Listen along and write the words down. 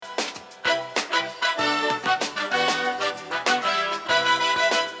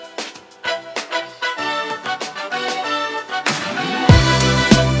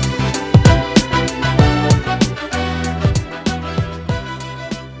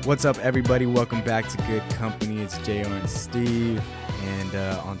What's up, everybody? Welcome back to Good Company. It's JR and Steve. And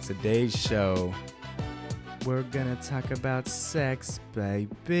on today's show, we're going to talk about sex,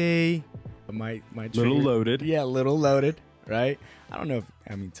 baby. My little loaded. Yeah, little loaded, right? I don't know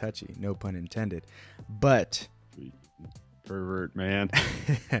if, touchy, no pun intended. But Pervert, man.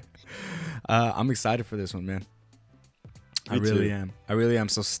 I'm excited for this one, man. I really am.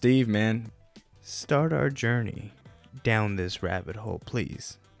 So, Steve, man, start our journey down this rabbit hole,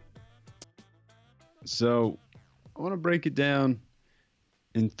 please. So I want to break it down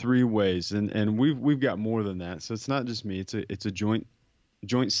in three ways, and we've got more than that. So it's not just me. It's a joint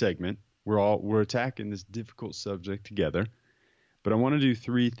segment. We're attacking this difficult subject together. But I want to do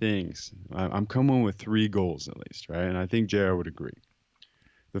three things. I'm coming with three goals at least, right? And I think JR would agree.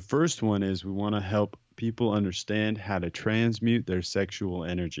 The first one is we want to help people understand how to transmute their sexual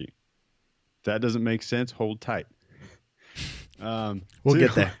energy. If that doesn't make sense, hold tight. We'll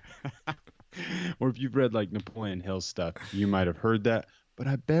get there. Or if you've read like Napoleon Hill stuff, you might have heard that, but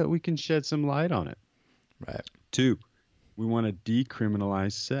I bet we can shed some light on it. Right. 2, we want to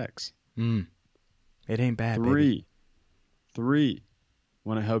decriminalize sex. It ain't bad, 3,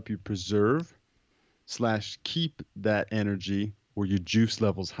 want to help you preserve / keep that energy where your juice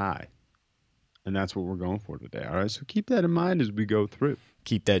level's high. And that's what we're going for today. All right. So keep that in mind as we go through.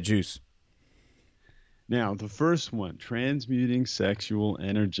 Keep that juice. Now, the first one, transmuting sexual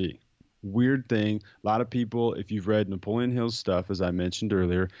energy. Weird thing. A lot of people, if you've read Napoleon Hill's stuff, as I mentioned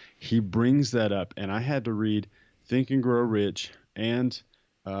earlier, he brings that up. And I had to read Think and Grow Rich and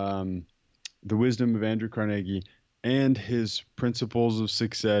The Wisdom of Andrew Carnegie and his Principles of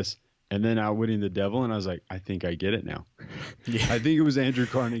Success, and then Outwitting the Devil. And I was like, I think I get it now. Yeah. I think it was Andrew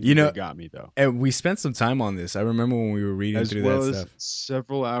Carnegie that got me, though. And we spent some time on this. I remember when we were reading through that stuff. As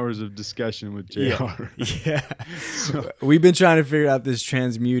several hours of discussion with JR. Yeah. So, we've been trying to figure out this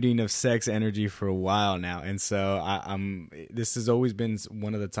transmuting of sex energy for a while now. And so this has always been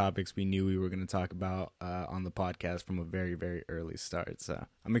one of the topics we knew we were going to talk about on the podcast from a very, very early start. So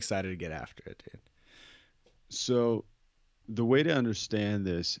I'm excited to get after it, dude. So the way to understand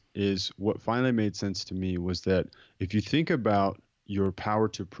this is what finally made sense to me was that if you think about your power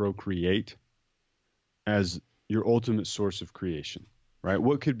to procreate as your ultimate source of creation, right?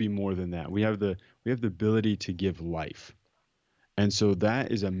 What could be more than that? We have the ability to give life. And so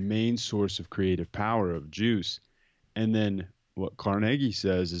that is a main source of creative power of juice. And then what Carnegie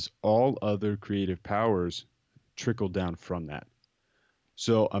says is all other creative powers trickle down from that.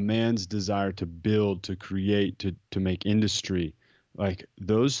 So a man's desire to build, to create, to make industry, like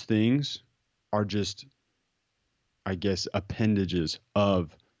those things are just, I guess, appendages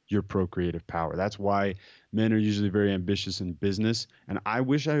of your procreative power. That's why men are usually very ambitious in business. And I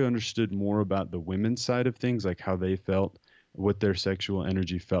wish I understood more about the women's side of things, like how they felt, what their sexual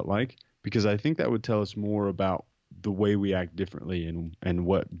energy felt like, because I think that would tell us more about the way we act differently and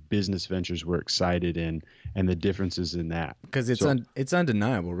what business ventures we're excited in and the differences in that. Because it's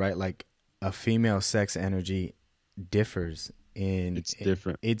undeniable, right? Like a female sex energy differs it's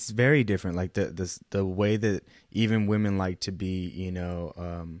different. It's very different. Like the way that even women like to be,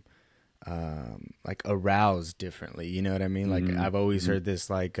 like aroused differently. You know what I mean? Like I've always heard this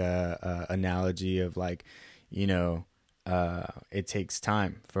like analogy of like, it takes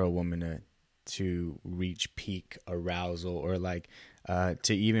time for a woman to reach peak arousal or like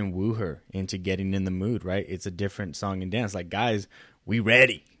to even woo her into getting in the mood, right? It's a different song and dance. Like, guys, we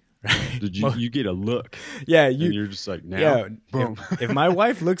ready, right? Did you get a look? Yeah, and you're just like, now, yeah, boom. If my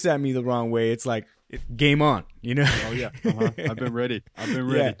wife looks at me the wrong way, it's like game on, Oh yeah, I've been ready.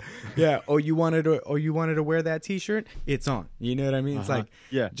 Yeah. Oh, you wanted to wear that T-shirt? It's on. You know what I mean? It's like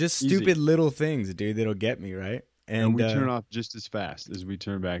just stupid little things, dude, that'll get me, right? And we turn off just as fast as we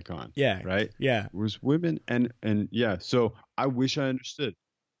turn back on. Yeah. Right? Yeah. Whereas women and yeah. So I wish I understood.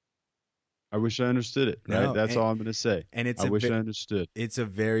 I wish I understood it. Right? No, That's all I'm gonna say. And I wish I understood. It's a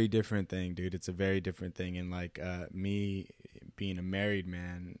very different thing, dude. It's a very different thing. And like me being a married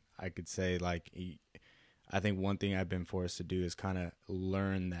man, I could say like I think one thing I've been forced to do is kind of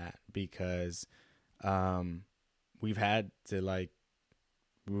learn that because we've had to like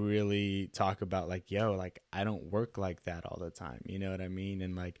really talk about like, yo, like I don't work like that all the time, you know what I mean?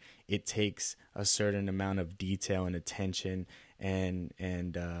 And like it takes a certain amount of detail and attention and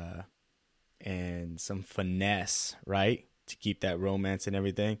some finesse, right, to keep that romance and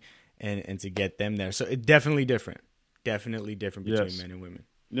everything and to get them there. So it definitely different between men and women.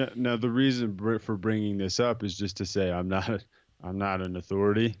 Now the reason for bringing this up is just to say I'm not an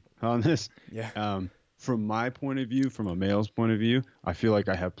authority on this. Yeah. From my point of view, from a male's point of view, I feel like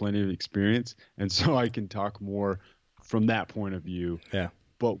I have plenty of experience, and so I can talk more from that point of view. Yeah.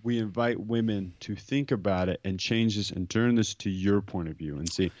 but we invite women to think about it and change this and turn this to your point of view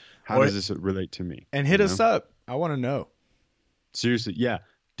and see how does this relate to me? And hit us up. I want to know. Seriously, yeah.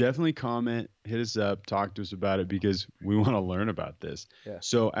 Definitely comment, hit us up, talk to us about it because we want to learn about this. Yeah.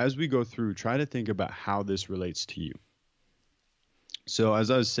 So as we go through, try to think about how this relates to you. So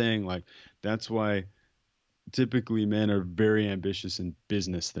as I was saying, like that's why typically men are very ambitious in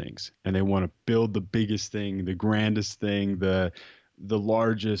business things and they want to build the biggest thing, the grandest thing, the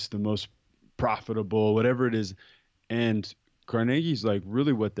largest, the most profitable, whatever it is. And Carnegie's like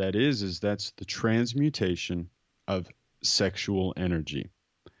really what that is that's the transmutation of sexual energy.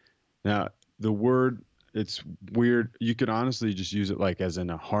 Now, the word, it's weird. You could honestly just use it like as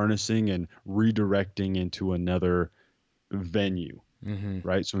in a harnessing and redirecting into another venue,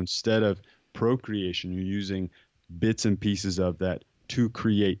 right? So instead of procreation, you're using bits and pieces of that to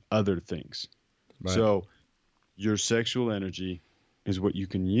create other things. Right. So your sexual energy is what you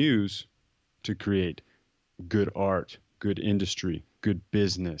can use to create good art, good industry, good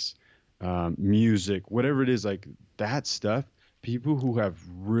business, music, whatever it is, like that stuff. People who have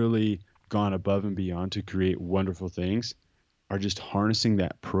really gone above and beyond to create wonderful things are just harnessing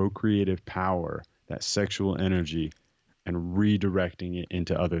that procreative power, that sexual energy, and redirecting it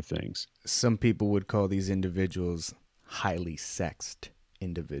into other things. Some people would call these individuals highly sexed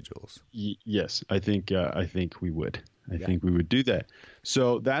individuals. Yes, I think we would. I think we would do that.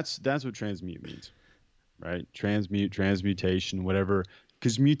 So that's what transmute means, right? Transmutation, whatever.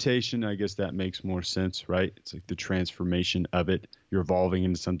 Because mutation, I guess that makes more sense, right? It's like the transformation of it. You're evolving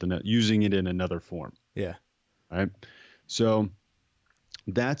into something else, using it in another form. Yeah. Right? So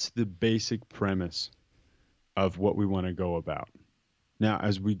that's the basic premise of what we want to go about. Now,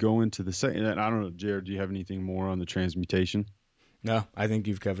 as we go into the second, I don't know, Jared, do you have anything more on the transmutation? No, I think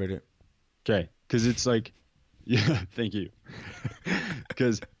you've covered it. Okay. Because it's like, yeah, thank you.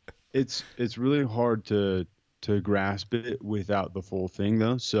 Because it's really hard to grasp it without the full thing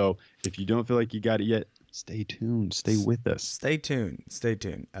though. So if you don't feel like you got it yet, stay tuned. Stay with us. Stay tuned.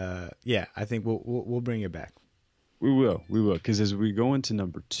 Yeah, I think we'll bring it back. We will. Because as we go into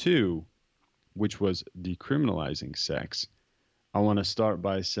number 2, which was decriminalizing sex, I want to start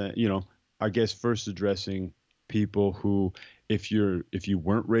by saying, I guess first addressing people who, if you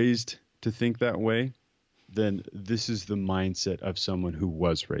weren't raised to think that way, then this is the mindset of someone who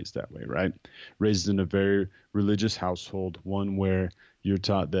was raised that way, right? Raised in a very religious household, one where you're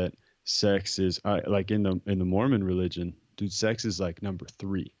taught that sex is like in the Mormon religion, dude, sex is like number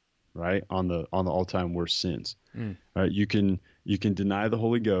 3, right? On the all-time worst sins. Right? You can deny the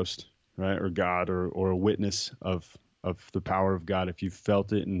Holy Ghost, right? Or God or a witness of the power of God. If you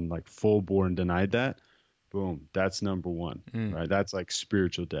felt it and like full bore and denied that, boom, that's number 1, right? That's like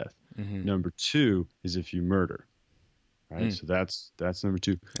spiritual death. Number 2 is if you murder, right? So that's number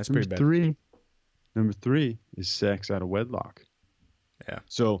 2. That's number pretty bad. Number 3 is sex out of wedlock. Yeah.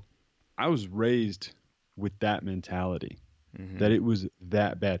 So I was raised with that mentality that it was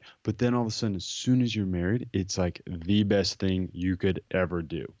that bad. But then all of a sudden, as soon as you're married, it's like the best thing you could ever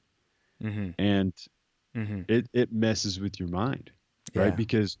do. And it messes with your mind, right?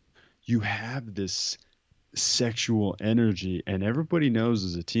 Because you have this sexual energy, and everybody knows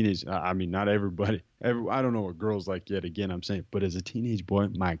as a teenager, I mean, not everybody, I don't know what girls like yet again, I'm saying, but as a teenage boy,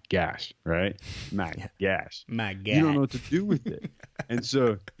 my gosh, right? My gosh. You don't know what to do with it. And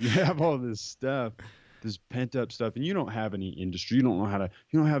so you have all this stuff, this pent up stuff, and you don't have any industry. You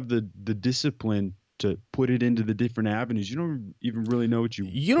don't have the discipline to put it into the different avenues. You don't even really know what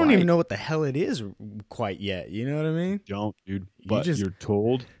you don't even know what the hell it is quite yet. You know what I mean? Don't, dude. But you're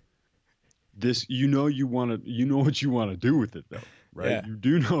told this, you know what you want to do with it though, right? Yeah. You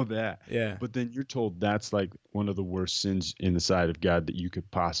do know that. Yeah. But then you're told that's like one of the worst sins in the sight of God that you could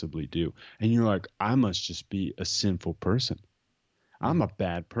possibly do. And you're like, I must just be a sinful person. I'm a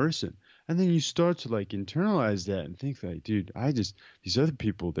bad person. And then you start to like internalize that and think like, dude, these other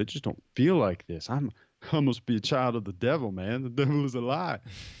people, they just don't feel like this. I must be a child of the devil, man. The devil is a lie.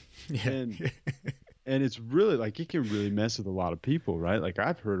 Yeah. And it's really like, it can really mess with a lot of people, right? Like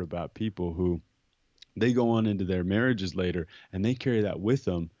I've heard about people who they go on into their marriages later and they carry that with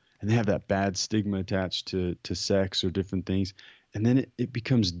them and they have that bad stigma attached to sex or different things. And then it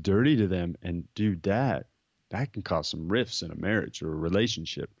becomes dirty to them. And dude, that can cause some rifts in a marriage or a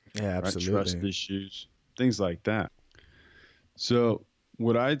relationship. Yeah, absolutely. Right? Trust issues, things like that. So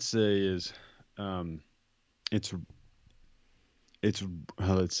what I'd say is, it's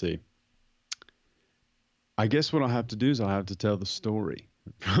let's see. I guess what I'll have to do is I'll have to tell the story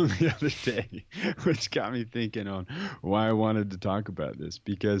from the other day, which got me thinking on why I wanted to talk about this,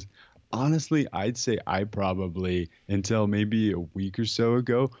 because honestly, I'd say I probably, until maybe a week or so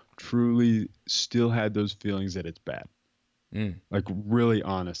ago, truly still had those feelings that it's bad. Mm. Like, really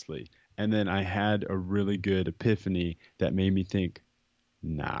honestly. And then I had a really good epiphany that made me think,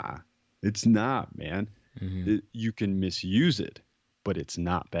 nah, it's not, man. Mm-hmm. You can misuse it, but it's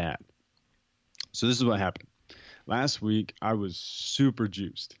not bad. So this is what happened. Last week, I was super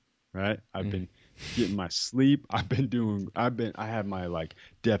juiced, right? I've Mm. been getting my sleep. I had my like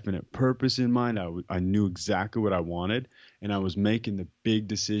definite purpose in mind. I knew exactly what I wanted, and I was making the big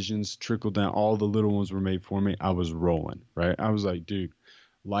decisions trickle down. All the little ones were made for me. I was rolling, right? I was like, dude,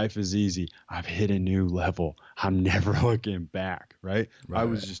 life is easy. I've hit a new level. I'm never looking back, right? Right,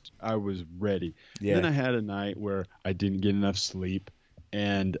 right. I was ready. And then Yeah. I had a night where I didn't get enough sleep,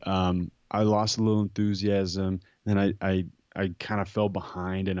 and I lost a little enthusiasm. Then I kind of fell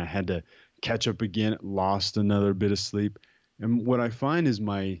behind, and I had to catch up again. Lost another bit of sleep, and what I find is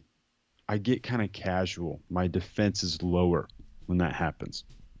I get kind of casual. My defense is lower when that happens,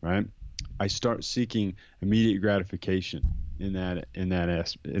 right? I start seeking immediate gratification in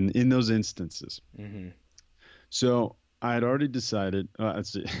those instances. Mm-hmm. So I had already decided.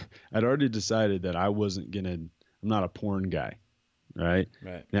 I'd already decided that I wasn't gonna. I'm not a porn guy, right?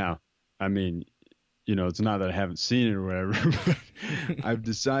 Right. Now, I mean, it's not that I haven't seen it or whatever, but I've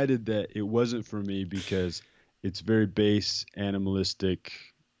decided that it wasn't for me because it's very base, animalistic,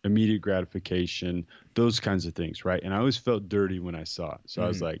 immediate gratification, those kinds of things, right? And I always felt dirty when I saw it. So I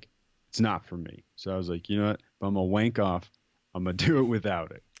was Mm-hmm. like, it's not for me. So I was like, you know what? If I'm gonna wank off, I'm gonna do it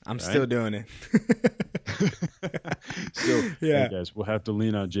without it, I'm right? still doing it. So, hey Yeah. guys, we'll have to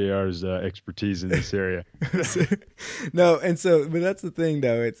lean on JR's expertise in this area. No, and so, but that's the thing,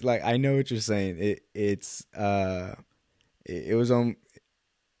 though. It's like I know what you're saying. It was on.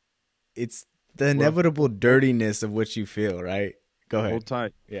 It's the Well, inevitable dirtiness of what you feel, right? Go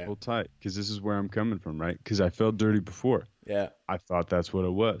ahead. Yeah. hold tight, because this is where I'm coming from, right? Because I felt dirty before. Yeah. I thought that's what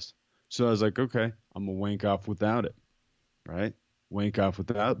it was. So I was like, okay, I'm gonna wank off without it, right? Wank off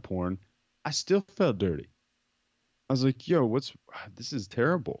without porn. I still felt dirty. I was like, yo, this is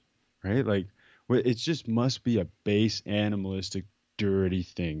terrible, right? Like, it just must be a base animalistic, dirty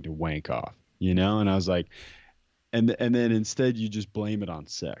thing to wank off, you know? And I was like, and then instead you just blame it on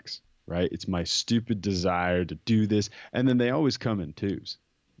sex, right? It's my stupid desire to do this, and then they always come in twos,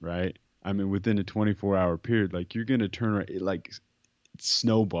 right? I mean, within a 24-hour period, like you're gonna turn like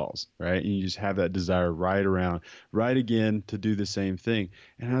snowballs, right? And you just have that desire right again to do the same thing.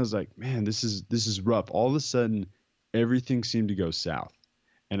 And I was like, man, this is rough. All of a sudden, everything seemed to go south.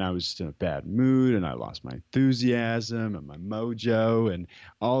 And I was just in a bad mood, and I lost my enthusiasm and my mojo and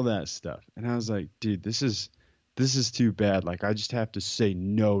all that stuff. And I was like, dude, this is too bad. Like, I just have to say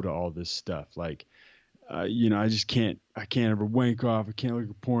no to all this stuff. Like, I can't ever wank off. I can't look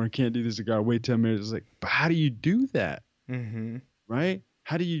at porn. I can't do this. I gotta wait 10 minutes. It's like, but how do you do that? Mm-hmm. Right?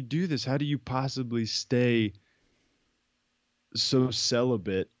 How do you do this? How do you possibly stay so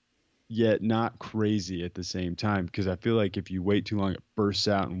celibate yet not crazy at the same time? Because I feel like if you wait too long, it bursts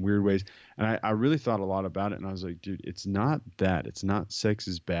out in weird ways. And I really thought a lot about it, and I was like, dude, it's not that. It's not sex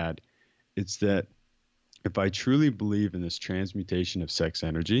is bad. It's that if I truly believe in this transmutation of sex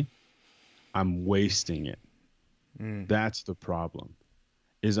energy, I'm wasting it. Mm. That's the problem.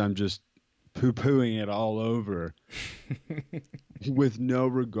 Is I'm just poo-pooing it all over with no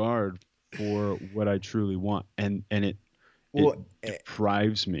regard for what I truly want, and it Well,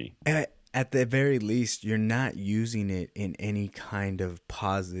 deprives me. at the very least, you're not using it in any kind of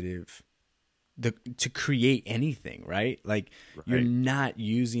positive to create anything, right? Like you're Right. not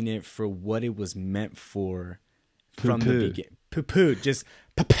using it for what it was meant for from the Poo-poo. beginning. Poo-poo, just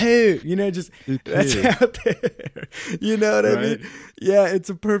poo-poo, just that's Poo-poo. out there. You know what I Right? mean? Yeah, it's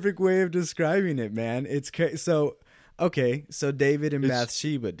a perfect way of describing it, man. It's so okay. So David and It's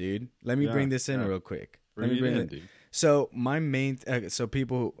Bathsheba, dude. Let me yeah, bring this in yeah. real quick. Bring Let me it bring in, it. dude. So my main, so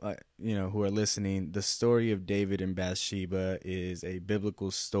people, who are listening, the story of David and Bathsheba is a biblical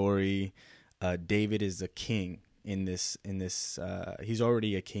story. David is a king in this. He's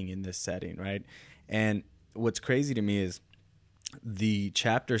already a king in this setting, right? And what's crazy to me is the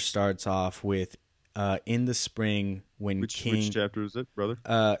chapter starts off with, in the spring when Which chapter is it, brother?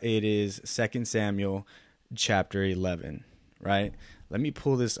 it is 2 Samuel chapter 11, right? Let me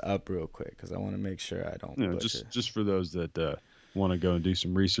pull this up real quick because I want to make sure I don't butcher. Just for those that want to go and do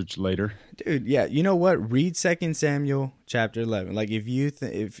some research later. Dude, yeah, you know what? Read 2 Samuel chapter 11. Like if you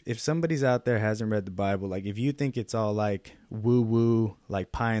if somebody's out there hasn't read the Bible, like if you think it's all like woo woo,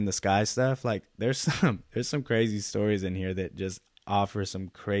 like pie in the sky stuff, like there's some crazy stories in here that just offer some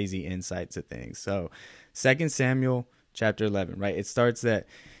crazy insight to things. So, 2 Samuel chapter 11, right? It starts that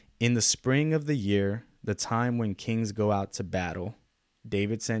In the spring of the year, the time when kings go out to battle,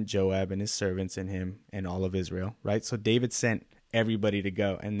 David sent Joab and his servants and him and all of Israel, right? So David sent everybody to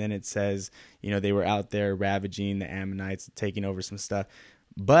go. And then it says, they were out there ravaging the Ammonites, taking over some stuff.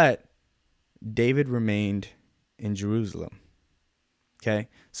 But David remained in Jerusalem. Okay?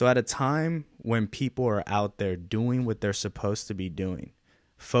 So at a time when people are out there doing what they're supposed to be doing,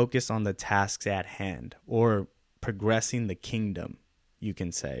 focus on the tasks at hand or progressing the kingdom, you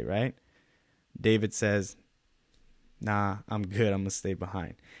can say, right? David says, nah, I'm good. I'm going to stay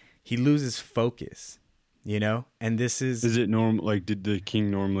behind. He loses focus, and this is... Is it normal? Like, did the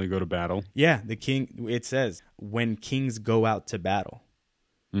king normally go to battle? Yeah, the king, it says, when kings go out to battle.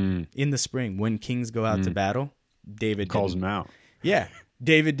 In the spring, when kings go out to battle, David calls him out. Yeah,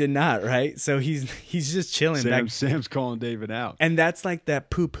 David did not, right? So he's just chilling. Sam's calling David out. And that's like that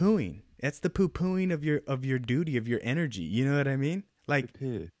poo-pooing. That's the poo-pooing of your duty, of your energy. You know what I mean? Like,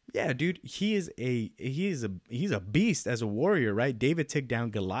 yeah, dude, he's a beast as a warrior, right? David took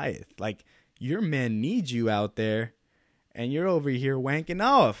down Goliath. Like, your men need you out there, and you're over here wanking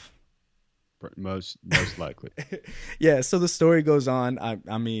off. Most likely. Yeah, so the story goes on.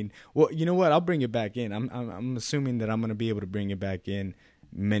 I mean, well, you know what? I'll bring it back in. I'm assuming that I'm going to be able to bring it back in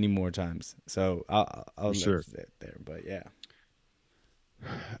many more times. So I'll sure. let it there. But yeah.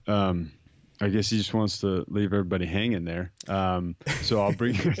 I guess he just wants to leave everybody hanging there. So I'll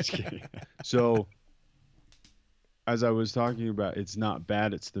bring you. So as I was talking about, it's not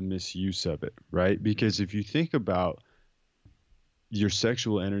bad. It's the misuse of it, right? Because if you think about your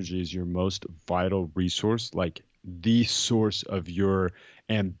sexual energy is your most vital resource, like the source of your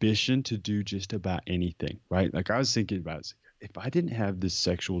ambition to do just about anything, right? Like I was thinking about it, if I didn't have this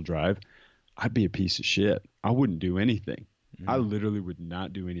sexual drive, I'd be a piece of shit. I wouldn't do anything. I literally would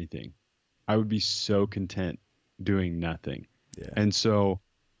not do anything. I would be so content doing nothing. Yeah. And so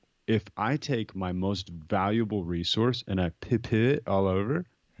if I take my most valuable resource and I pip it all over,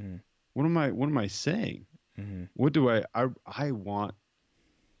 what am I saying? What do I want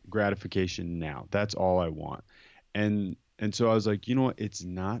gratification now. That's all I want. And so I was like, you know what? It's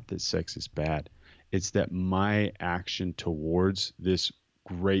not that sex is bad. It's that my action towards this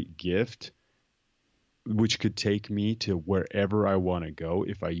great gift, which could take me to wherever I want to go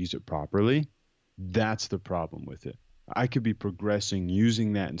if I use it properly, that's the problem with it. I could be progressing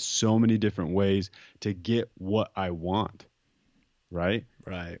using that in so many different ways to get what I want. Right?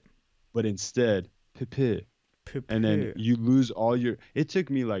 Right. But instead, and then you lose all your... It took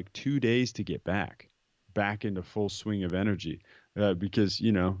me like 2 days to get back into full swing of energy because,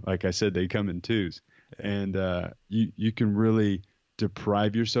 like I said, they come in twos. Yeah. And you can really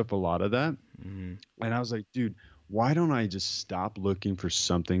deprive yourself a lot of that. And I was like, dude, why don't I just stop looking for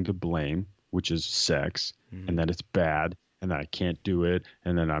something to blame, which is sex, and that it's bad, and that I can't do it,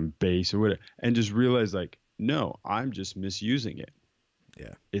 and then I'm base or whatever, and just realize like, no, I'm just misusing it.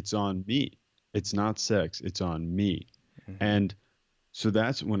 Yeah. It's on me. It's not sex. It's on me. And so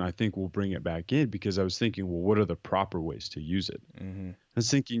that's when I think we'll bring it back in, because I was thinking, well, what are the proper ways to use it? I was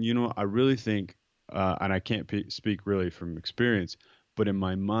thinking, I really think, and I can't speak really from experience, but in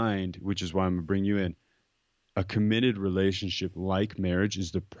my mind, which is why I'm going to bring you in, a committed relationship like marriage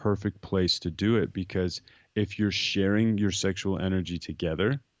is the perfect place to do it, because if you're sharing your sexual energy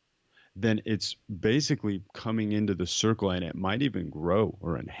together, then it's basically coming into the circle, and it might even grow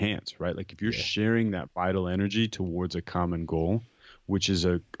or enhance, right? Like if you're sharing that vital energy towards a common goal, which is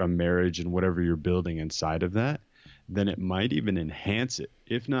a marriage and whatever you're building inside of that, then it might even enhance it.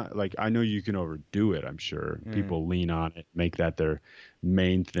 If not, like I know you can overdo it, I'm sure. People lean on it, make that their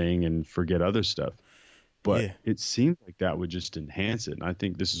main thing and forget other stuff. But it seems like that would just enhance it. And I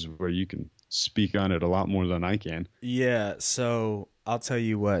think this is where you can speak on it a lot more than I can. Yeah, so I'll tell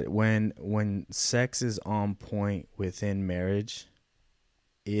you what, when sex is on point within marriage,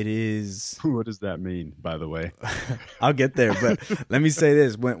 it is... What does that mean, by the way? I'll get there, but let me say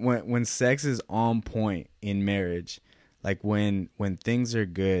this. When sex is on point in marriage, like when things are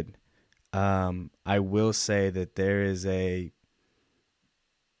good, I will say that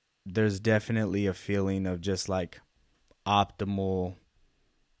there's definitely a feeling of just like optimal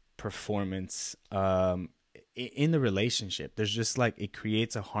performance in the relationship. There's just like, it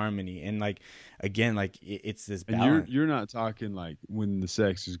creates a harmony, and like again, like it's this balance. And you're not talking like when the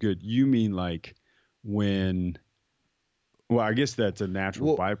sex is good. You mean like when... Well, I guess that's a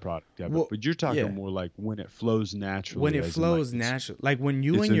natural byproduct of it, but you're talking more like when it flows naturally. When it flows naturally, like when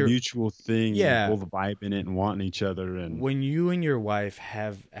you and your... It's a mutual thing. Yeah. Both vibe in it and wanting each other. And when you and your wife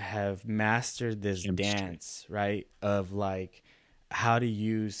have mastered this dance, right? Of like, how to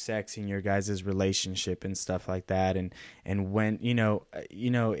use sex in your guys' relationship and stuff like that, and when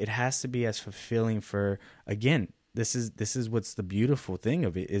it has to be as fulfilling for, again, this is what's the beautiful thing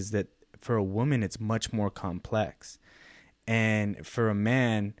of it, is that for a woman it's much more complex, and for a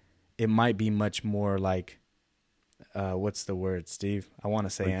man it might be much more like, what's the word, Steve? I want to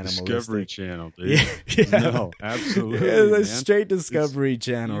say like animalistic. Discovery Channel, dude. Yeah. No, absolutely. Yeah, the straight Discovery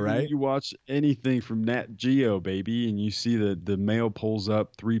Channel, right? You watch anything from Nat Geo, baby, and you see the male pulls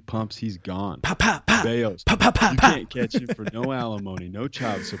up 3 pumps, he's gone. Pop, pop, pop. Bails. Pop, pop, pop, you pop. Can't catch him for no alimony, no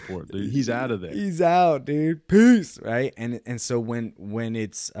child support, dude. He's out of there. He's out, dude. Peace, right? And so when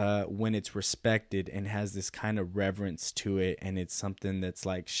it's respected and has this kind of reverence to it, and it's something that's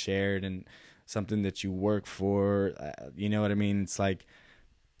like shared and something that you work for, you know what I mean? It's like,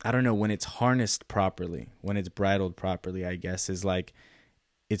 I don't know, when it's harnessed properly, when it's bridled properly, I guess, is like,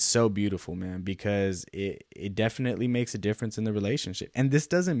 it's so beautiful, man, because it definitely makes a difference in the relationship. And this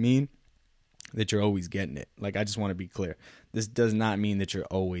doesn't mean that you're always getting it. Like, I just want to be clear. This does not mean that you're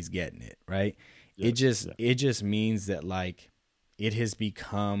always getting it, right? Yes, it just means that, like, it has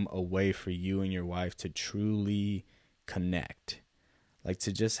become a way for you and your wife to truly connect. Like,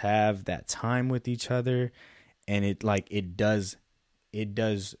 to just have that time with each other, and it does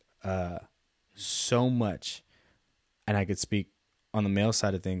so much. And I could speak on the male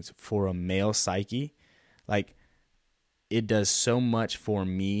side of things for a male psyche. Like, it does so much for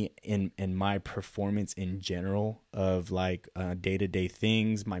me in my performance in general of like day-to-day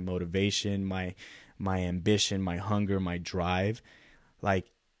things, my motivation, my ambition, my hunger, my drive. Like,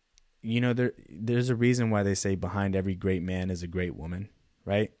 there's a reason why they say behind every great man is a great woman,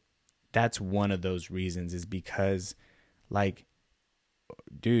 right? That's one of those reasons, is because, like,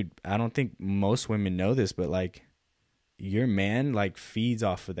 dude, I don't think most women know this, but like, your man like feeds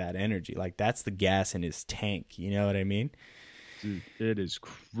off of that energy. Like, that's the gas in his tank. You know what I mean? Dude, it is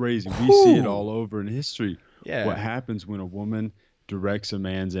crazy. We see it all over in history. Yeah. What happens when a woman directs a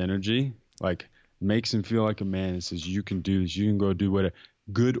man's energy, like makes him feel like a man and says, you can do this, you can go do whatever,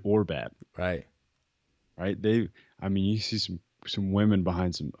 good or bad. Right. Right. You see some women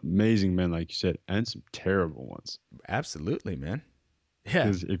behind some amazing men, like you said, and some terrible ones. Absolutely, man. Yeah.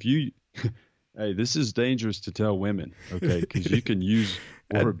 Because if you, hey, this is dangerous to tell women, okay? Because you can use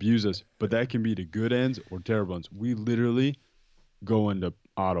or abuse us, but that can be the good ends or terrible ends. We literally go into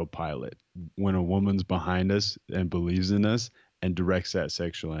autopilot when a woman's behind us and believes in us and directs that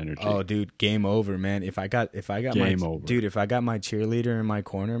sexual energy. Oh, dude, game over, man. If I got game over. Dude, if I got my cheerleader in my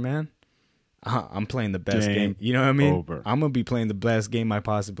corner, man, I'm playing the best game. You know what I mean? Over. I'm gonna be playing the best game I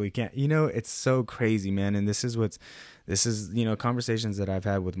possibly can. It's so crazy, man. And this is conversations that I've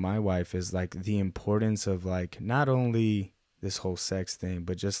had with my wife, is like the importance of like not only this whole sex thing,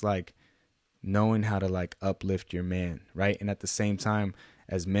 but just like knowing how to like uplift your man, right? And at the same time,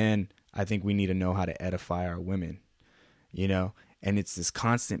 as men, I think we need to know how to edify our women, and it's this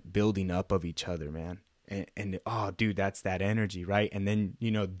constant building up of each other, man. And oh, dude, that's that energy, right? And then,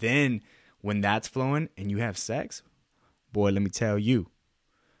 then when that's flowing and you have sex, boy, let me tell you,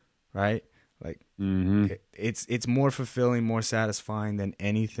 right? Like, it's more fulfilling, more satisfying than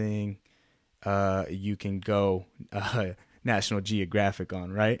anything you can go National Geographic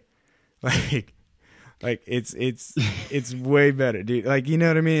on, right? Like it's way better, dude. Like, you know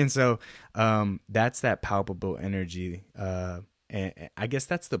what I mean? So that's that palpable energy. And I guess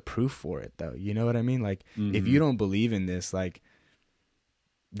that's the proof for it, though. You know what I mean? Like, if you don't believe in this, like,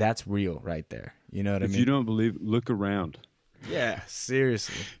 that's real right there. You know what I mean? If you don't believe, look around. Yeah,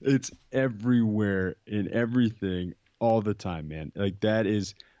 seriously. It's everywhere in everything all the time, man. Like, that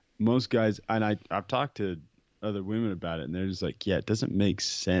is, most guys, and I've talked to other women about it, and they're just like, yeah, it doesn't make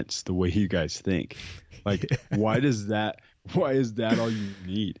sense the way you guys think. Like, why is that all you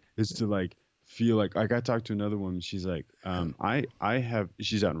need? Is to like feel like I talked to another woman, she's like,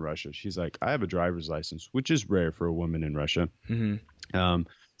 she's out in Russia. She's like, I have a driver's license, which is rare for a woman in Russia.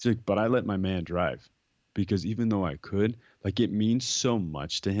 It's like, but I let my man drive, because even though I could, like, it means so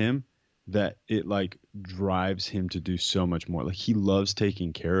much to him that it like drives him to do so much more. Like, he loves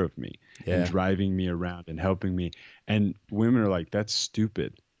taking care of me and driving me around and helping me. And women are like, that's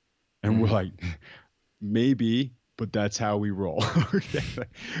stupid. And we're like, maybe, but that's how we roll.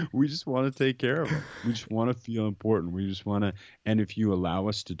 We just want to take care of them. We just want to feel important. We just want to, and if you allow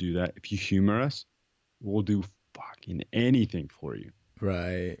us to do that, if you humor us, we'll do fucking anything for you.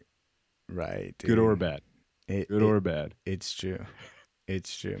 Right, dude. Good or bad. Good or bad. It's true.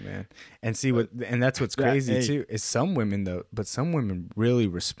 It's true, man. And see and that's what's crazy too, is some women really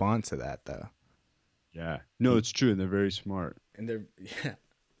respond to that though. Yeah. No, it's true. And they're very smart. And they're,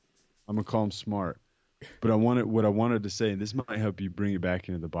 I'm going to call them smart. But what I wanted to say, and this might help you bring it back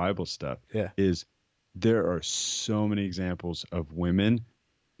into the Bible stuff, Yeah. is there are so many examples of women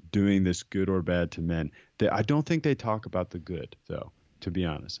doing this good or bad to men. I don't think they talk about the good, though, to be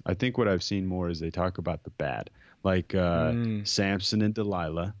honest. I think what I've seen more is they talk about the bad, like Samson and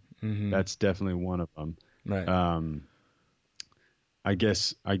Delilah. Mm-hmm. That's definitely one of them. Right. I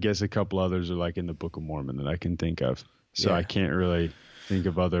guess a couple others are like in the Book of Mormon that I can think of. So Yeah. I can't really think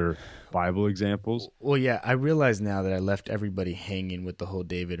of other Bible examples. Well, yeah, I realize now that I left everybody hanging with the whole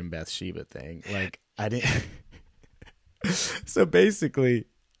David and Bathsheba thing. Like, I didn't. So basically,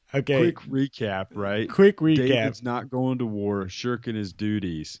 okay. Quick recap, right? Quick recap. David's not going to war, shirking his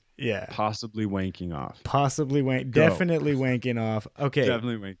duties, Yeah. possibly wanking off. Definitely wanking off. Okay.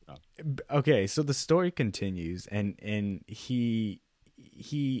 Definitely wanking off. Okay, so the story continues, and he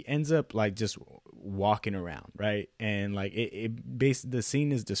ends up like just walking around, right? And like the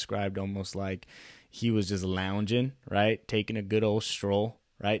scene is described almost like he was just lounging, right? Taking a good old stroll,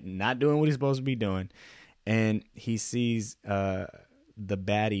 right? Not doing what he's supposed to be doing. And he sees the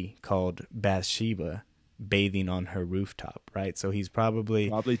baddie called Bathsheba bathing on her rooftop, right? So he's probably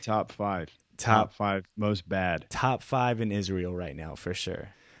top five most bad. Top 5 in Israel right now for sure.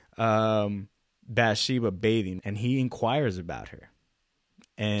 Bathsheba bathing, and he inquires about her.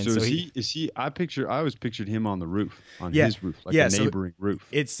 And so is he? I always pictured him on the roof, his roof, like a neighboring roof.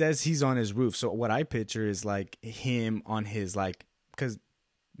 It says he's on his roof. So what I picture is like him on his, like, because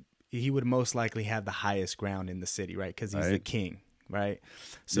he would most likely have the highest ground in the city, right? Because he's the king, right?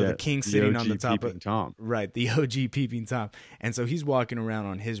 So the king sitting on the top of Tom. Right, the OG peeping Tom. And so he's walking around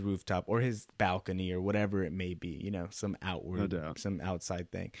on his rooftop or his balcony or whatever it may be, some outward, some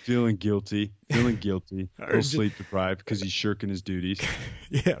outside thing. Feeling guilty, or sleep deprived because he's shirking his duties.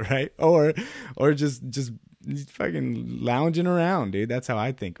 Yeah, right. Or just fucking lounging around, dude. That's how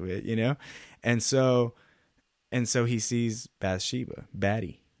I think of it, And so he sees Bathsheba,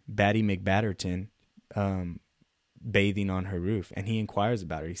 Baddie McBatterton, bathing on her roof, and he inquires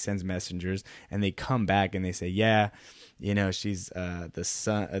about her. He sends messengers, and they come back and they say, yeah, she's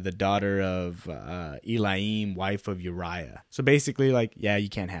the daughter of Eliam, wife of Uriah. So basically, like, yeah, you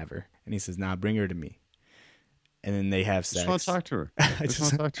can't have her. And he says, nah, bring her to me. And then they have sex. I just want to talk to her. I just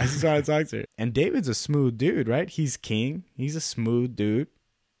want to talk to her. And David's a smooth dude, right? He's king. He's a smooth dude.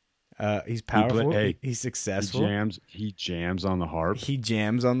 He's powerful. He's successful. He jams on the harp. He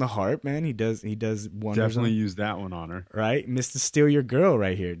jams on the harp, man. He does wonders. Definitely use that one on her. Right? Mr. Steal Your Girl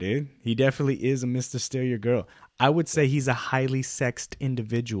right here, dude. He definitely is a Mr. Steal Your Girl. I would say he's a highly sexed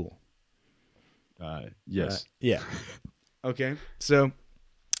individual. Yes. Yeah. Okay. So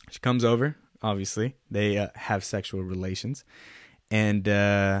she comes over, obviously. They have sexual relations. And,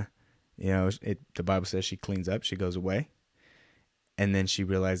 the Bible says she cleans up. She goes away. And then she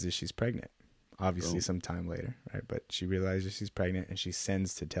realizes she's pregnant, obviously sometime later, right? But she realizes she's pregnant, and she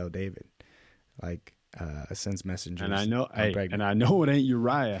sends to tell David, like, sends messengers. And I know, it ain't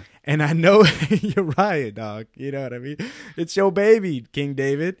Uriah. And I know Uriah, dog. You know what I mean? It's your baby, King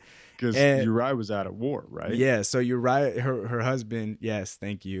David. Because Uriah was out at war, right? Yeah. So Uriah, her husband, yes,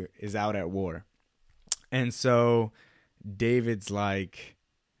 thank you, is out at war, and so David's like,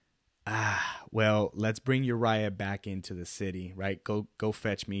 well, let's bring Uriah back into the city, right? Go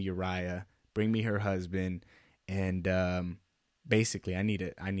fetch me Uriah, bring me her husband, and basically I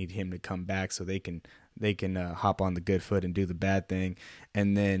need him to come back so they can hop on the good foot and do the bad thing,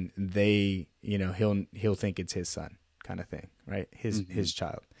 and then he'll think it's his son, kind of thing, right? His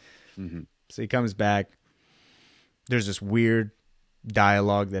child. Mm-hmm. So he comes back. There's this weird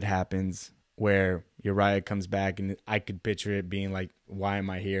dialogue that happens where Uriah comes back, and I could picture it being like, why am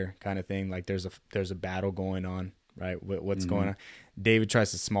I here, kind of thing. Like there's a battle going on, right? What's going on? David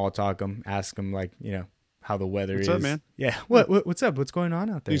tries to small talk him, ask him like, how the weather is. What's up, man? Yeah. What's up? What's going on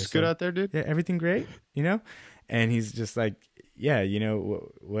out there? Things good out there, dude? Yeah. Everything great, And he's just like, yeah,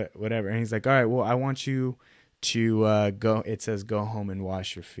 whatever. And he's like, all right, well, I want you to go. It says go home and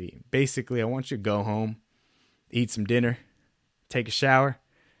wash your feet. Basically, I want you to go home, eat some dinner, take a shower,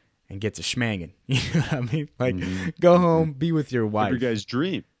 and get to schmanging. You know what I mean? Like, go home, be with your wife. Every guy's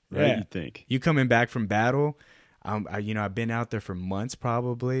dream, right? Yeah. You think you coming back from battle? I've been out there for months.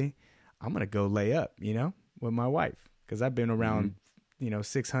 Probably, I'm gonna go lay up, with my wife, because I've been around,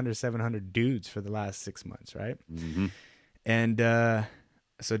 600, 700 dudes for the last 6 months, right? Mm-hmm. And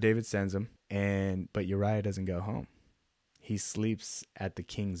so David sends him, but Uriah doesn't go home. He sleeps at the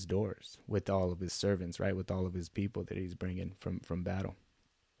king's doors with all of his servants, right? With all of his people that he's bringing from battle.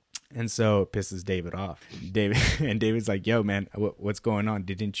 And so it pisses David off. David's like, yo, man, what's going on?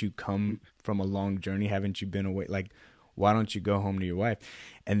 Didn't you come from a long journey? Haven't you been away? Like, Why don't you go home to your wife?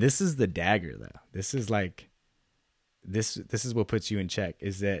 And this is the dagger, though. This is like, this is what puts you in check,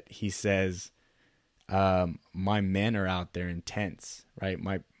 is that he says, my men are out there in tents, right?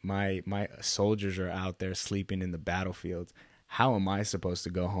 My soldiers are out there sleeping in the battlefields. How am I supposed to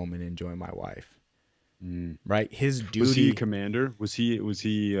go home and enjoy my wife? Right? His duty. Was he a commander? Was he?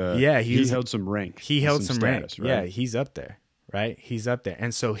 Yeah, he held some rank. He held some status, rank. right? Yeah, he's up there, right? He's up there,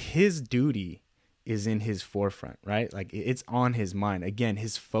 and so his duty is in his forefront, right? Like it's on his mind. Again,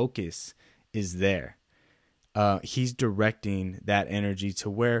 his focus is there. He's directing that energy to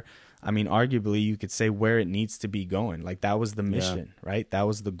where, I mean, arguably you could say where it needs to be going. Like that was the mission, right? That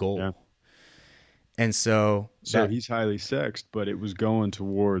was the goal. Yeah. And so he's highly sexed, but it was going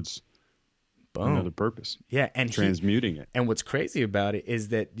towards another purpose. Yeah, and transmuting it. And what's crazy about it is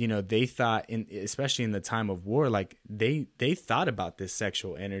that, you know, they thought, especially in the time of war, like they thought about this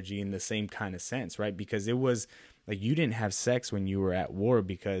sexual energy in the same kind of sense, right? Because it was like you didn't have sex when you were at war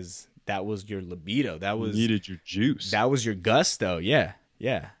because that was your libido. That was, you needed your juice. That was your gusto. Yeah,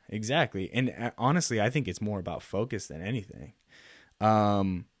 exactly. And honestly, I think it's more about focus than anything.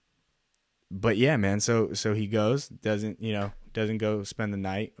 But yeah, man. So he goes, doesn't go spend the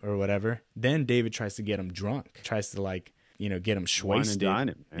night or whatever. Then David tries to get him drunk, tries to get him wasted.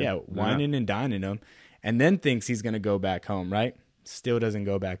 Whining and dining him, and then thinks he's gonna go back home. Right? Still doesn't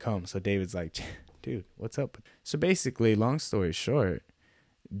go back home. So David's like, dude, what's up? So basically, long story short,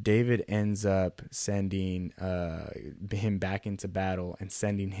 David ends up sending him back into battle and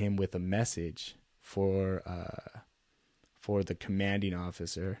sending him with a message for the commanding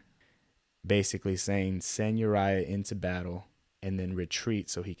officer, basically saying, send Uriah into battle and then retreat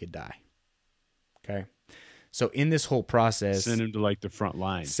so he could die. Okay. So in this whole process, send him to like the front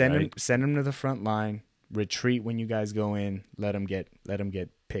line. Send him to the front line. Retreat when you guys go in. Let him get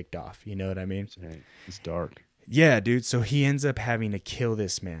picked off. You know what I mean? It's dark. Yeah, dude. So he ends up having to kill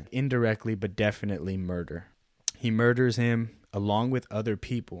this man indirectly, but definitely murder. He murders him along with other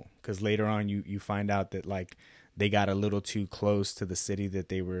people, because later on you find out that like they got a little too close to the city that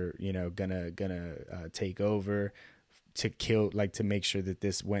they were, gonna take over to kill, like to make sure that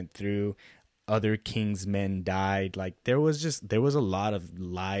this went through. Other king's men died. Like there was a lot of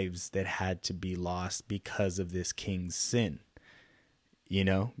lives that had to be lost because of this king's sin,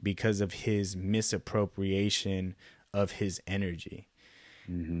 because of his misappropriation of his energy.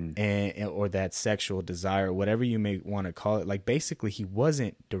 And or that sexual desire, whatever you may want to call it. Like basically he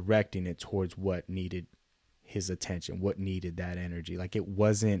wasn't directing it towards what needed his attention, what needed that energy. Like it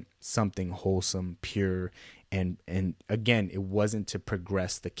wasn't something wholesome, pure, and again, it wasn't to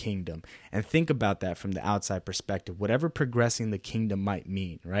progress the kingdom. And think about that from the outside perspective, whatever progressing the kingdom might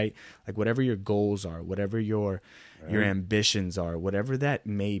mean, right? Like whatever your goals are, whatever your ambitions are, whatever that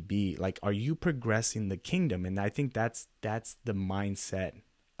may be, like, are you progressing the kingdom? And I think that's the mindset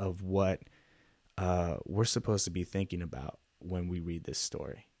of what we're supposed to be thinking about when we read this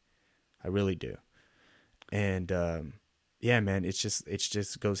story. I really do. And yeah, man, it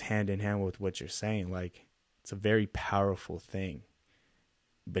just goes hand in hand with what you're saying. Like it's a very powerful thing,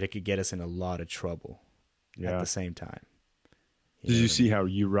 but it could get us in a lot of trouble at the same time. Did you see how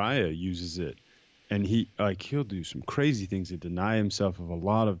Uriah uses it? And he'll do some crazy things to deny himself of a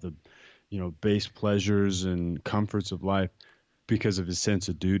lot of the, base pleasures and comforts of life because of his sense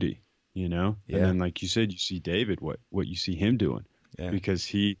of duty, And then, like you said, you see David, what you see him doing, because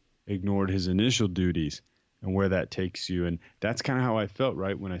he ignored his initial duties and where that takes you. And that's kind of how I felt,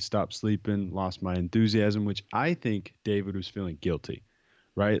 right? When I stopped sleeping, lost my enthusiasm, which I think David was feeling guilty,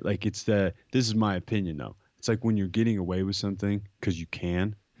 right? Like this is my opinion though. It's like when you're getting away with something because you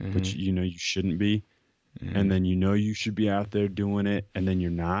can, but you shouldn't be. And then you should be out there doing it, and then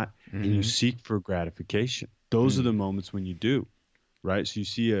you're not, and you seek for gratification. Those are the moments when you do, right? So you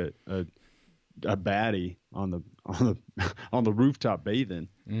see a baddie on the rooftop bathing,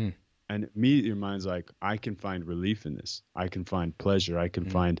 and immediately your mind's like, I can find relief in this. I can find pleasure. I can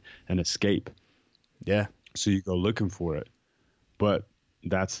find an escape. Yeah. So you go looking for it, but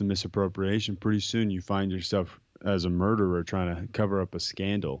that's the misappropriation. Pretty soon you find yourself as a murderer trying to cover up a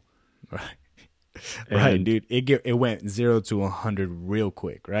scandal. Right. Right, dude. It went 0 to 100 real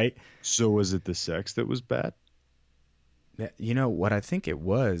quick, right? So was it the sex that was bad? You know what I think it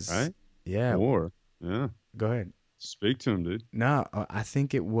was? Right? Yeah. Or yeah. Go ahead. Speak to him, dude. No, I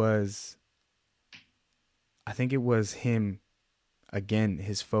think it was him. Again,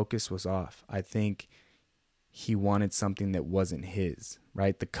 his focus was off. I think he wanted something that wasn't his,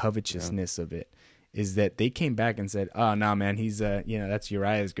 right? The covetousness of it is that they came back and said, oh, no, man, he's, that's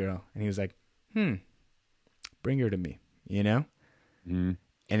Uriah's girl. And he was like, bring her to me, And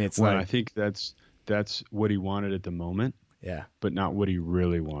it's I think that's that's what he wanted at the moment, Yeah. but not what he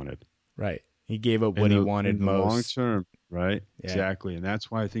really wanted. Right. He gave up In what he in wanted the long most. term, right? Yeah. Exactly. And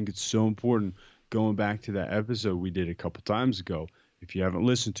that's why I think it's so important, going back to that episode we did a couple times ago. If you haven't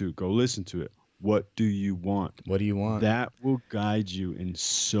listened to it, go listen to it. What do you want? What do you want? That will guide you in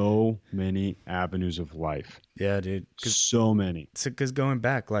so many avenues of life. Yeah, dude. So many. Because going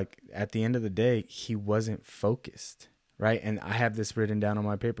back, like at the end of the day, he wasn't focused, right? And I have this written down on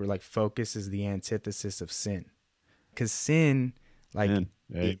my paper. Like, focus is the antithesis of sin. Because sin, like,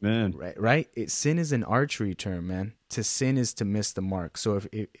 Amen. Right? Sin is an archery term, man. To sin is to miss the mark. So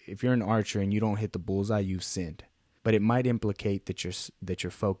if you're an archer and you don't hit the bullseye, you've sinned. But it might implicate that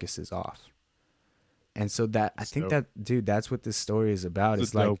your focus is off. And so that I think that, dude, that's what this story is about.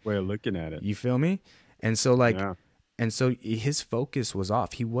 It's a dope way of looking at it. You feel me? And so and so his focus was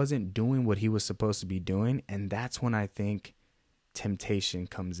off. He wasn't doing what he was supposed to be doing, and that's when I think temptation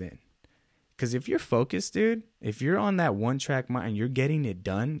comes in. Because if you're focused, dude, if you're on that one track mind and you're getting it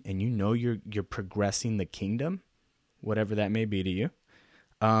done, and you know you're progressing the kingdom, whatever that may be to you,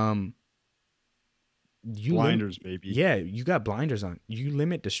 blinders, baby. Yeah, you got blinders on. You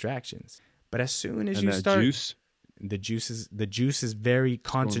limit distractions. But as soon as you start, the juice is very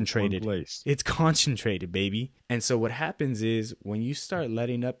concentrated. It's concentrated, baby. And so what happens is when you start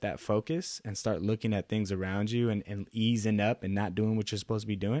letting up that focus and start looking at things around you and easing up and not doing what you're supposed to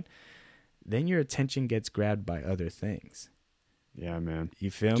be doing, then your attention gets grabbed by other things. Yeah, man.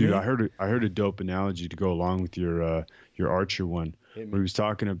 You feel me? Dude, I heard a dope analogy to go along with your Archer one, where he was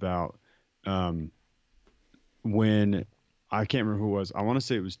talking about when, I can't remember who it was. I want to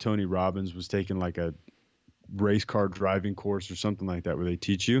say it was Tony Robbins, was taking like a race car driving course or something like that, where they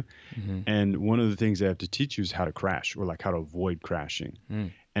teach you. Mm-hmm. And one of the things they have to teach you is how to crash, or like how to avoid crashing.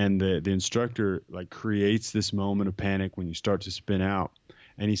 Mm. And the instructor like creates this moment of panic when you start to spin out.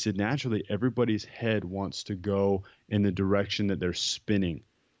 And he said, naturally, everybody's head wants to go in the direction that they're spinning,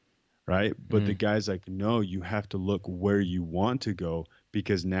 right? But the guy's like, no, you have to look where you want to go,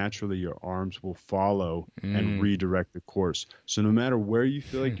 because naturally your arms will follow and redirect the course. So no matter where you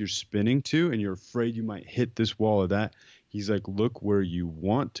feel like you're spinning to and you're afraid you might hit this wall or that, he's like, look where you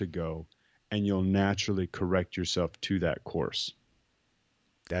want to go and you'll naturally correct yourself to that course.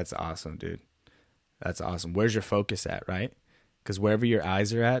 That's awesome, dude. That's awesome. Where's your focus at, right? Because wherever your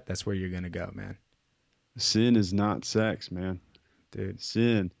eyes are at, that's where you're going to go, man. Sin is not sex, man. Dude.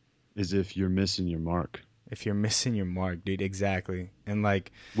 Sin is if you're missing your mark. If you're missing your mark, dude, exactly. And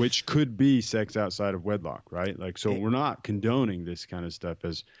like, which could be sex outside of wedlock, right? Like, so we're not condoning this kind of stuff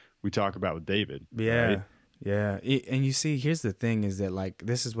as we talk about with David. Yeah. Right? Yeah. And you see, here's the thing is that, like,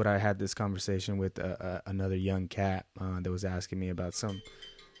 this is what I had this conversation with another young cat that was asking me about some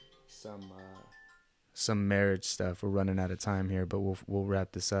marriage stuff. We're running out of time here, but we'll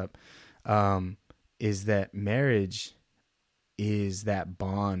wrap this up. Is that marriage is that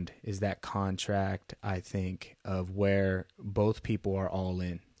bond, is that contract, I think, of where both people are all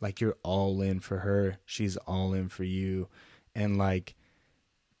in. Like, you're all in for her, she's all in for you. And like,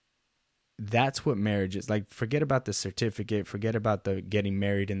 that's what marriage is. Like, forget about the certificate, forget about the getting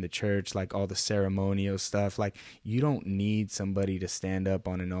married in the church, like all the ceremonial stuff. Like, you don't need somebody to stand up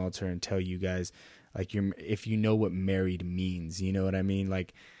on an altar and tell you guys, like, if you know what married means, you know what I mean?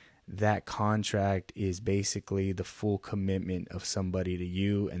 Like, that contract is basically the full commitment of somebody to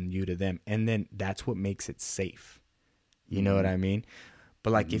you and you to them. And then that's what makes it safe. You know what I mean?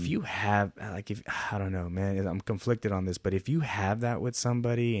 But like, if you have, like, I don't know, man, I'm conflicted on this, but if you have that with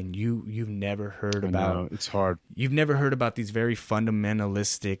somebody and you've never heard about, it's hard. You've never heard about these very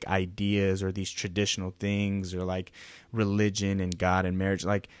fundamentalistic ideas or these traditional things or like religion and God and marriage,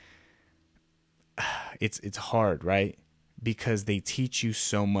 like, it's hard, right? Because they teach you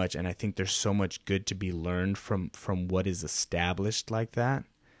so much, and I think there's so much good to be learned from what is established like that.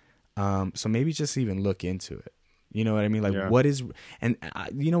 So maybe just even look into it. You know what I mean? Like, what is, and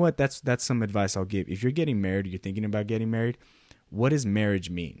you know what? That's some advice I'll give. If you're getting married, or you're thinking about getting married, what does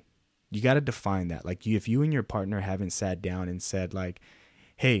marriage mean? You got to define that. Like, if you and your partner haven't sat down and said, like,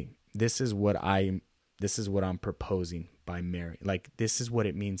 hey, this is what I'm proposing by marriage. Like, this is what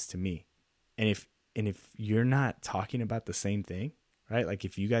it means to me. And if you're not talking about the same thing, right? Like,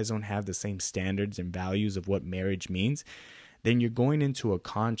 if you guys don't have the same standards and values of what marriage means, then you're going into a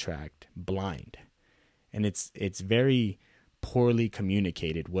contract blind. And it's very poorly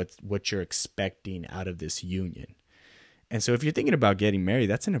communicated what you're expecting out of this union. And so if you're thinking about getting married,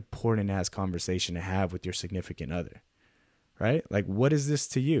 that's an important ass conversation to have with your significant other, right? Like, what is this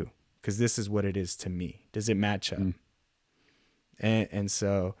to you? Because this is what it is to me. Does it match up? And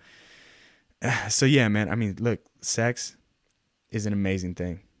so yeah, man, I mean, look, sex is an amazing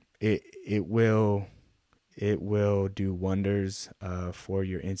thing. it will do wonders for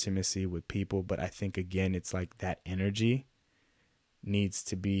your intimacy with people. But I think, again, it's like that energy needs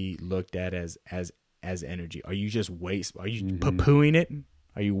to be looked at as energy. Are you just Are you poo-pooing it?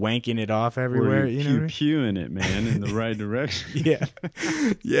 Are you wanking it off everywhere? Or you pewing it, man, in the right direction. Yeah.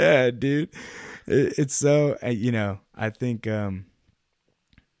 Yeah, dude. It's so, I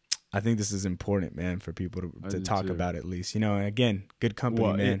think this is important, man, for people to talk about, at least, and again, good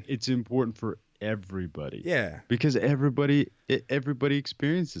company, man. It's important for everybody. Yeah. Because everybody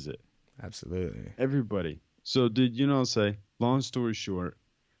experiences it. Absolutely. Everybody. So say, long story short,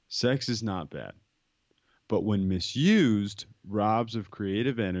 sex is not bad. But when misused, robs of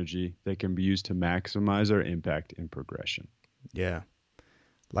creative energy that can be used to maximize our impact and progression. Yeah.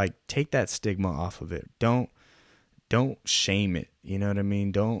 Like, take that stigma off of it. Don't shame it. You know what I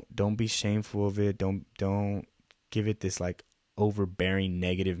mean? Don't be shameful of it. Don't give it this like overbearing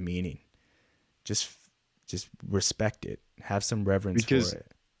negative meaning. Just respect it. Have some reverence for it.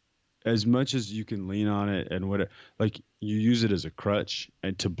 As much as you can lean on it and whatever, like, you use it as a crutch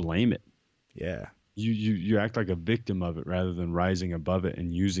and to blame it. Yeah. You act like a victim of it rather than rising above it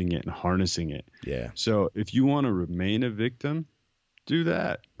and using it and harnessing it. Yeah. So if you want to remain a victim, do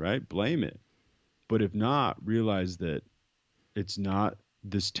that, right? Blame it. But if not, realize that it's not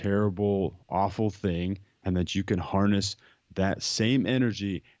this terrible, awful thing, and that you can harness that same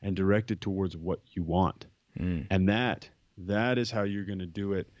energy and direct it towards what you want. And that is how you're going to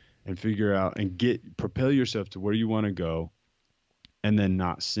do it and figure out and propel yourself to where you want to go, and then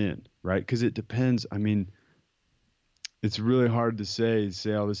not sin, right? Because it depends. I mean, it's really hard to say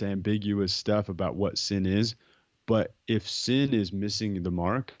all this ambiguous stuff about what sin is, but if sin is missing the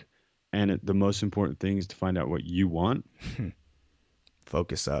mark, and the most important thing is to find out what you want,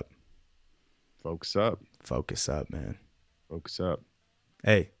 focus up. Focus up. Focus up, man. Focus up.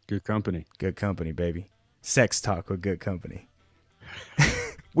 Hey. Good company. Good company, baby. Sex talk with good company.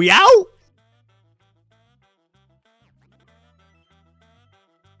 We out?